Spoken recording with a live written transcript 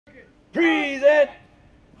Present.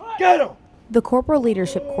 Get 'em. The Corporal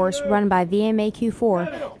Leadership course run by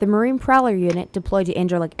VMAQ-4, the Marine Prowler Unit deployed to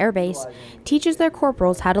Incirlik Air Base, teaches their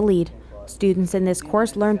corporals how to lead. Students in this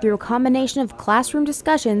course learn through a combination of classroom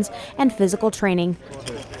discussions and physical training.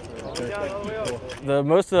 The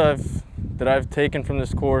most that I've taken from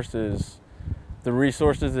this course is the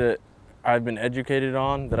resources that I've been educated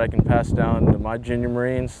on that I can pass down to my junior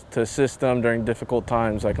Marines to assist them during difficult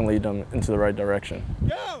times. I can lead them into the right direction.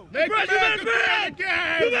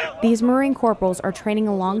 These Marine corporals are training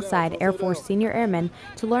alongside Air Force senior airmen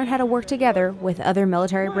to learn how to work together with other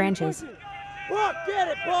military branches.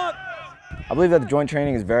 I believe that the joint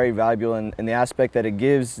training is very valuable in the aspect that it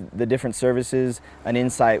gives the different services an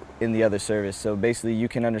insight in the other service. So basically you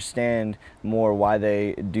can understand more why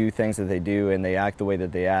they do things that they do and they act the way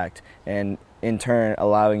that they act, and in turn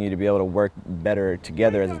allowing you to be able to work better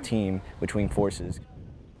together as a team between forces.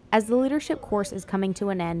 As the leadership course is coming to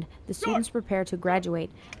an end, the students prepare to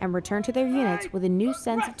graduate and return to their units with a new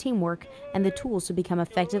sense of teamwork and the tools to become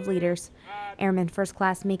effective leaders. Airman First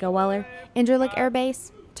Class Mika, Incirlik Air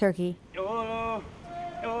Base, Turkey.